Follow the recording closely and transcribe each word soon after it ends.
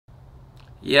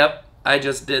Yep, I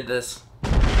just did this.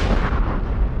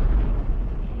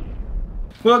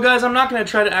 Well guys, I'm not going to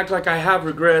try to act like I have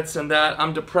regrets and that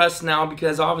I'm depressed now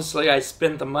because obviously I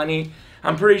spent the money.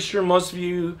 I'm pretty sure most of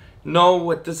you know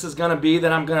what this is going to be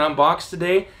that I'm going to unbox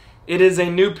today. It is a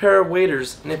new pair of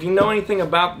waders. And if you know anything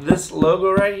about this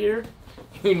logo right here,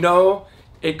 you know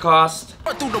it cost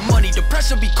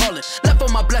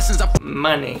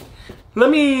money. Let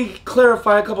me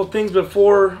clarify a couple things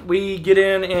before we get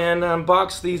in and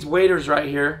unbox these waders right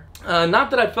here. Not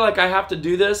that I feel like I have to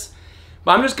do this,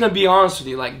 but I'm just going to be honest with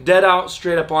you, like dead out,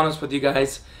 straight up honest with you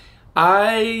guys.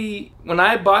 When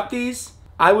I bought these,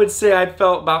 I would say I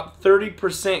felt about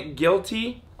 30%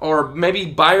 guilty or maybe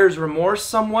buyer's remorse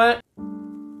somewhat.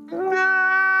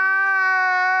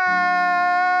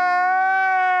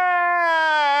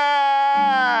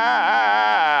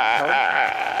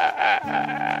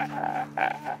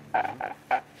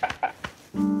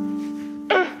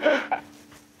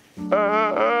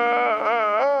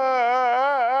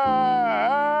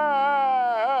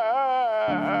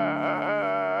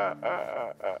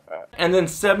 And then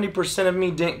 70% of me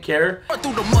didn't care.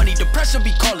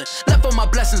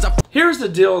 Here's the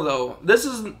deal though.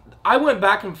 I went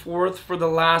back and forth for the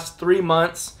last 3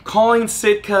 months, calling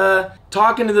Sitka,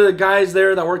 talking to the guys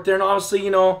there that work there, and obviously, you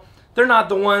know, they're not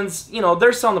the ones, you know,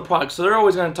 they're selling the product, so they're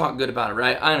always going to talk good about it,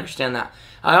 right? I understand that.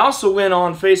 I also went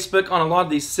on Facebook on a lot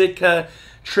of these Sitka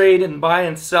trade and buy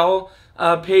and sell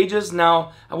pages.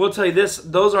 Now, I will tell you this,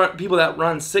 those aren't people that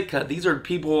run Sitka. These are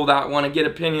people that want to get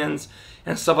opinions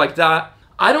and stuff like that.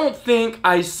 I don't think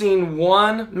I've seen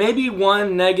maybe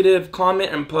one negative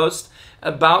comment and post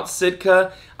about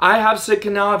Sitka. I have Sitka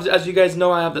now. As you guys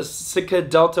know, I have the Sitka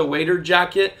Delta Wader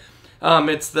jacket.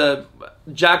 It's the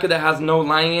jacket that has no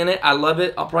lining in it. I love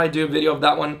it. I'll probably do a video of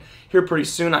that one here pretty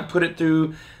soon. I put it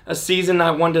through a season.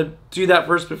 I wanted to do that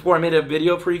first before I made a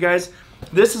video for you guys.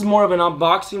 This is more of an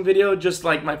unboxing video, just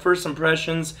like my first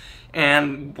impressions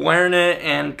and wearing it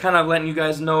and kind of letting you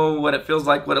guys know what it feels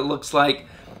like, what it looks like,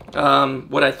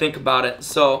 what I think about it.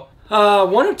 So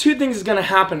one of two things is going to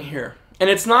happen here, and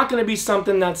it's not going to be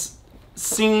something that's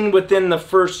seen within the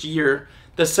first year,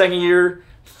 the second year,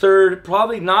 third,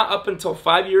 probably not up until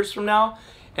 5 years from now,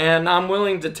 and I'm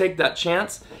willing to take that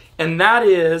chance. And that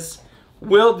is,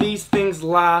 will these things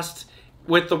last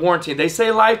with the warranty? They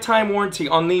say lifetime warranty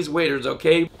on these waders,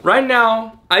 okay? Right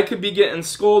now, I could be getting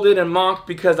scolded and mocked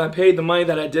because I paid the money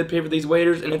that I did pay for these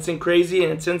waders, and it's crazy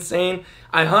and it's insane.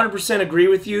 I 100% agree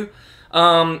with you.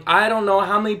 I don't know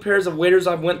how many pairs of waders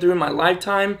I've went through in my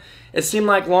lifetime. It seemed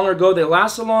like longer ago they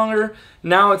lasted longer.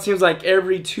 Now it seems like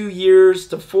every 2 years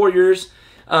to 4 years,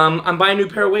 I'm buying a new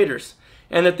pair of waders.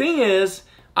 And the thing is,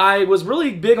 I was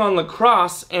really big on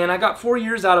lacrosse, and I got 4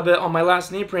 years out of it on my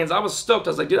last neoprenes. I was stoked. I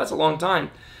was like, dude, that's a long time.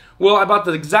 Well, I bought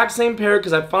the exact same pair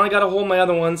because I finally got a hole in my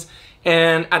other ones,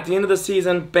 and at the end of the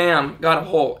season, bam, got a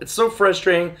hole. It's so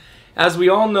frustrating. As we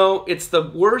all know, it's the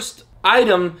worst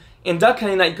item in duck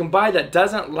hunting that you can buy that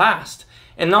doesn't last.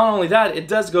 And not only that, it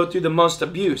does go through the most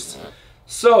abuse.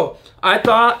 So I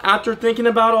thought, after thinking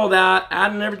about all that,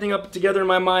 adding everything up together in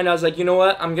my mind, I was like, you know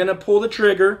what? I'm going to pull the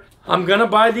trigger. I'm going to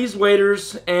buy these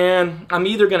waders, and I'm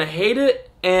either going to hate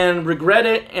it and regret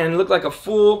it and look like a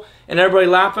fool and everybody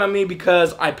laugh at me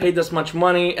because I paid this much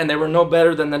money and they were no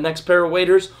better than the next pair of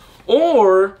waders.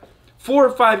 Or 4 or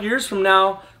 5 years from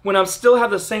now, when I still have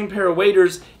the same pair of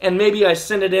waders and maybe I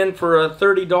send it in for a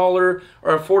 $30 or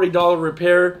a $40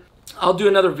 repair, I'll do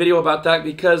another video about that,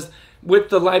 because with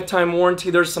the lifetime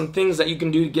warranty, there's some things that you can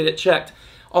do to get it checked.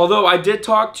 Although I did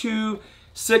talk to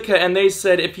Sitka, and they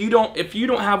said if you don't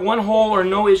have one hole or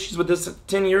no issues with this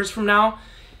 10 years from now,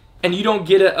 and you don't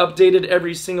get it updated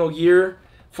every single year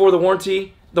for the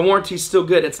warranty's still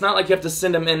good. It's not like you have to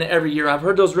send them in every year. I've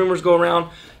heard those rumors go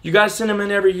around. You guys send them in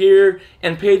every year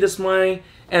and pay this money,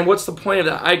 and what's the point of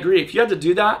that? I agree. If you had to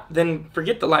do that, then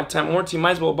forget the lifetime warranty. You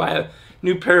might as well buy a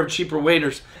new pair of cheaper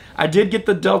waders. I did get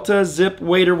the Delta Zip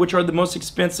wader, which are the most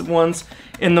expensive ones,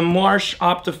 in the Marsh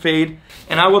Optifade.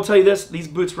 And I will tell you this, these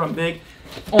boots run big.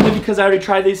 Only because I already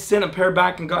tried these, sent a pair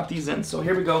back, and got these in. So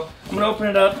here we go. I'm going to open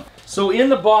it up. So in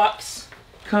the box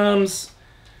comes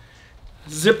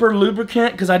zipper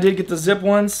lubricant, because I did get the zip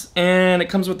ones. And it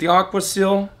comes with the Aqua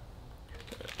Seal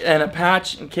and a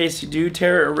patch in case you do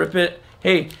tear it or rip it.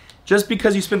 Hey, just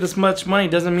because you spent this much money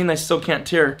doesn't mean they still can't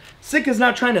tear. Sitka's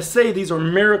not trying to say these are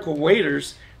miracle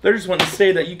waders. They're just wanting to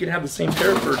say that you can have the same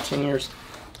pair for 10 years.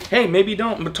 Hey, maybe you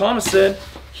don't. But Thomas said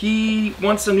he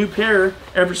wants a new pair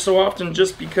every so often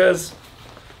just because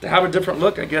to have a different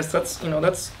look. I guess that's, you know,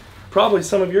 that's probably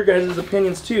some of your guys'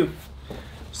 opinions too.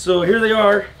 So here they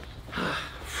are.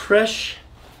 Fresh,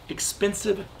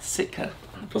 expensive Sitka.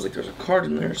 It feels like there's a card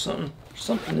in there or something. There's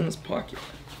something in this pocket.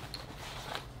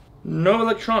 No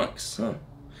electronics. Huh.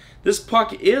 This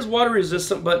pocket is water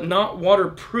resistant, but not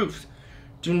waterproof.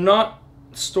 Do not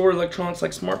store electronics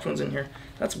like smartphones in here.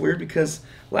 That's weird because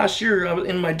last year I was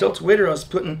in my Delta Wader, I was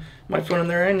putting my phone in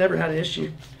there. I never had an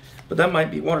issue. But that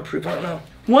might be waterproof, I don't know.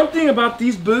 One thing about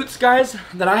these boots, guys,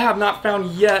 that I have not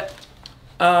found yet,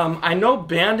 I know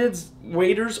Bandit's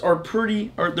waders are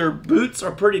pretty, or their boots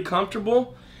are pretty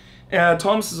comfortable.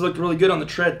 Thomas's looked really good on the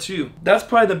tread too. That's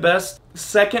probably the best,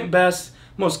 second best,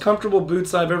 most comfortable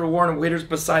boots I've ever worn in waders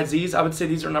besides these. I would say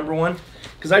these are number one.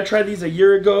 Because I tried these a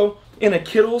year ago in a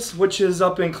Kittles, which is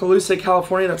up in Colusa,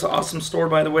 California. That's an awesome store,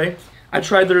 by the way. I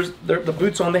tried the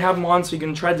boots on. They have them on so you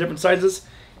can try the different sizes.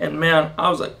 And man,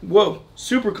 I was like, whoa,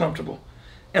 super comfortable.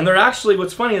 And they're actually,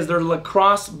 what's funny is they're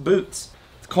lacrosse boots.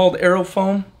 It's called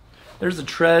Aerofoam. There's the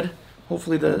tread.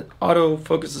 Hopefully the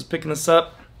autofocus is picking this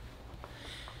up.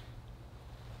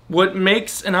 What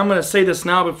makes, and I'm going to say this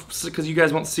now because you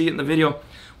guys won't see it in the video,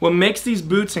 what makes these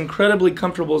boots incredibly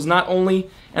comfortable is not only,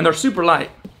 and they're super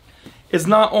light, is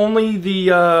not only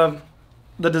the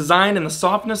design and the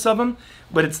softness of them,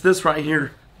 but it's this right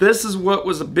here. This is what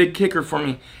was a big kicker for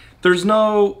me. There's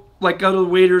no, like other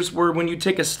waders where when you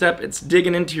take a step, it's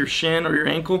digging into your shin or your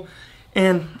ankle.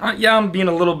 And yeah, I'm being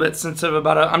a little bit sensitive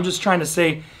about it. I'm just trying to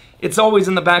say, it's always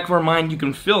in the back of our mind, you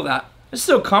can feel that. It's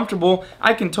still comfortable.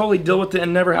 I can totally deal with it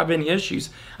and never have any issues.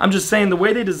 I'm just saying the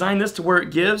way they designed this to where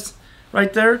it gives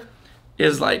right there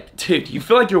is like, dude, you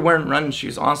feel like you're wearing running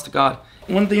shoes, honest to God.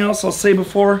 One thing else I'll say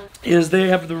before is they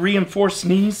have the reinforced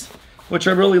knees, which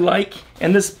I really like.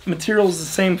 And this material is the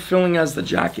same filling as the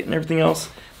jacket and everything else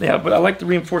they have, but I like the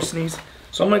reinforced knees.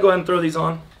 So I'm gonna go ahead and throw these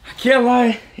on. I can't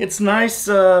lie, it's nice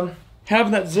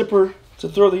having that zipper to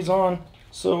throw these on.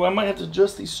 So I might have to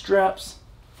adjust these straps.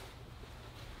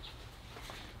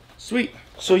 Sweet.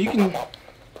 So you can,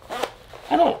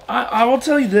 I will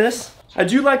tell you this. I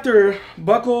do like their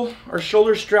buckle or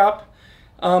shoulder strap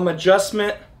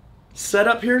adjustment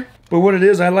setup here. But what it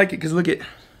is, I like it because look at,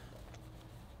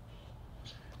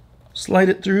 slide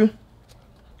it through.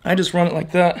 I just run it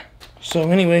like that.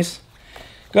 So anyways,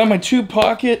 got my two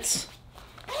pockets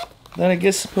that I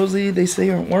guess supposedly they say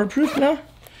aren't waterproof now.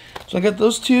 So I got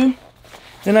those two.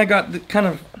 Then I got the kind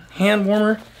of hand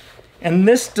warmer. And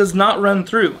this does not run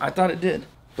through. I thought it did.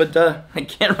 But I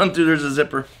can't run through. There's a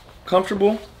zipper.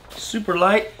 Comfortable. Super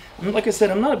light. I mean, like I said,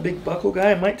 I'm not a big buckle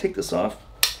guy. I might take this off.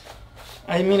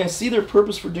 I mean, I see their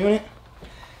purpose for doing it.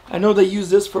 I know they use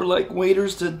this for like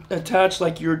waders to attach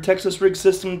like your Texas rig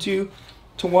system to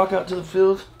walk out to the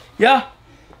field. Yeah.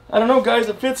 I don't know, guys.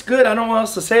 It fits good. I don't know what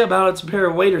else to say about it. It's a pair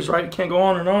of waders, right? You can't go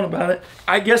on and on about it.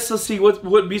 I guess let's see what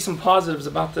would be some positives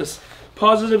about this.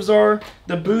 Positives are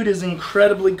the boot is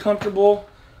incredibly comfortable.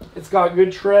 It's got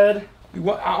good tread.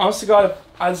 Honestly, God,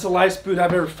 this is the lightest boot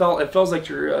I've ever felt. It feels like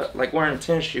you're like wearing a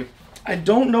tennis shoe. I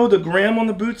don't know the gram on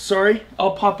the boot. Sorry,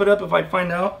 I'll pop it up if I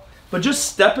find out. But just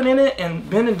stepping in it and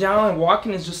bending down and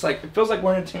walking is just like, it feels like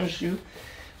wearing a tennis shoe.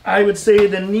 I would say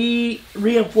the knee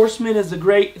reinforcement is a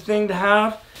great thing to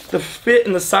have. The fit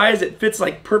and the size, it fits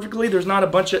like perfectly. There's not a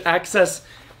bunch of excess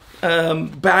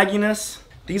bagginess.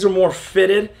 These are more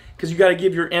fitted because you got to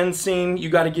give your inseam, you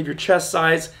got to give your chest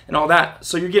size and all that.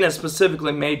 So you're getting it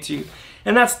specifically made to you.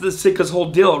 And that's the Sitka's whole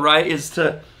deal, right? Is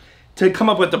to come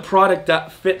up with a product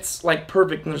that fits like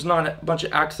perfect and there's not a bunch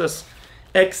of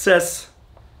excess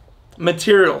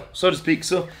material, so to speak.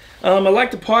 So I like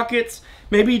the pockets.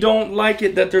 Maybe you don't like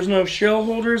it that there's no shell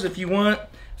holders. If you want,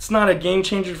 it's not a game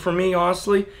changer for me,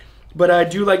 honestly. But I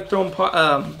do like throwing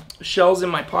shells in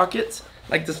my pockets,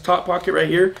 like this top pocket right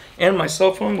here, and my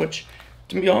cell phone, which,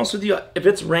 to be honest with you, if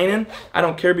it's raining, I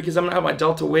don't care because I'm going to have my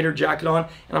Delta Wader jacket on,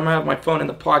 and I'm going to have my phone in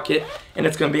the pocket, and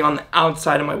it's going to be on the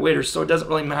outside of my waders, so it doesn't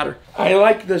really matter. I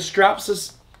like the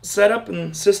straps setup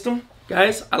and system.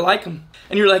 Guys, I like them.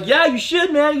 And you're like, yeah, you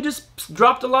should, man. You just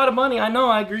dropped a lot of money. I know,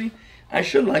 I agree. I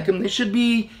should like them. They should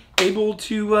be able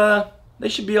to,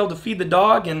 feed the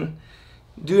dog and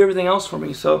do everything else for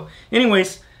me. So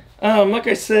anyways, like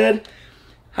I said,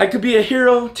 I could be a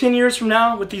hero 10 years from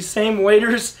now with these same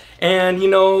waders and, you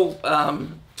know,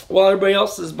 while everybody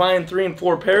else is buying 3 and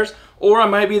 4 pairs, or I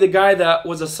might be the guy that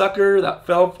was a sucker that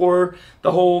fell for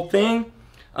the whole thing.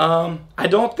 I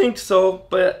don't think so,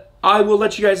 but I will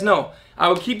let you guys know. I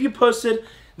will keep you posted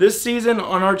this season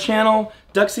on our channel,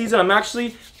 duck season. I'm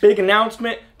actually, big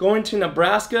announcement, going to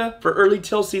Nebraska for early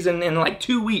till season in like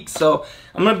 2 weeks. So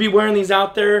I'm going to be wearing these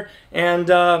out there, and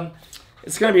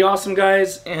it's going to be awesome,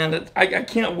 guys, and I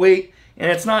can't wait.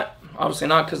 And it's not, obviously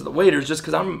not because of the waders, just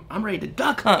because I'm ready to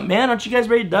duck hunt, man. Aren't you guys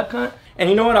ready to duck hunt? And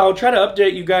you know what? I'll try to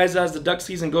update you guys as the duck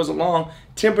season goes along.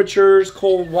 Temperatures,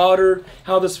 cold water,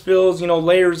 how this feels, you know,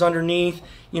 layers underneath.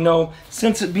 You know,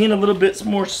 since it being a little bit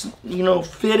more, you know,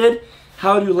 fitted,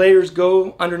 how do layers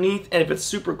go underneath? And if it's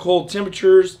super cold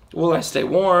temperatures, will I stay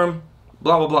warm?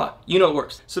 Blah, blah, blah. You know it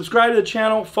works. Subscribe to the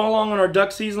channel. Follow along on our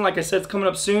duck season. Like I said, it's coming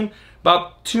up soon.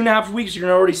 About 2.5 weeks, you're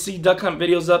going to already see duck hunt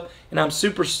videos up. And I'm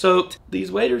super stoked.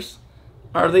 These waders,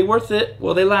 are they worth it?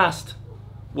 Will they last?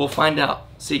 We'll find out.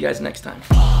 See you guys next time.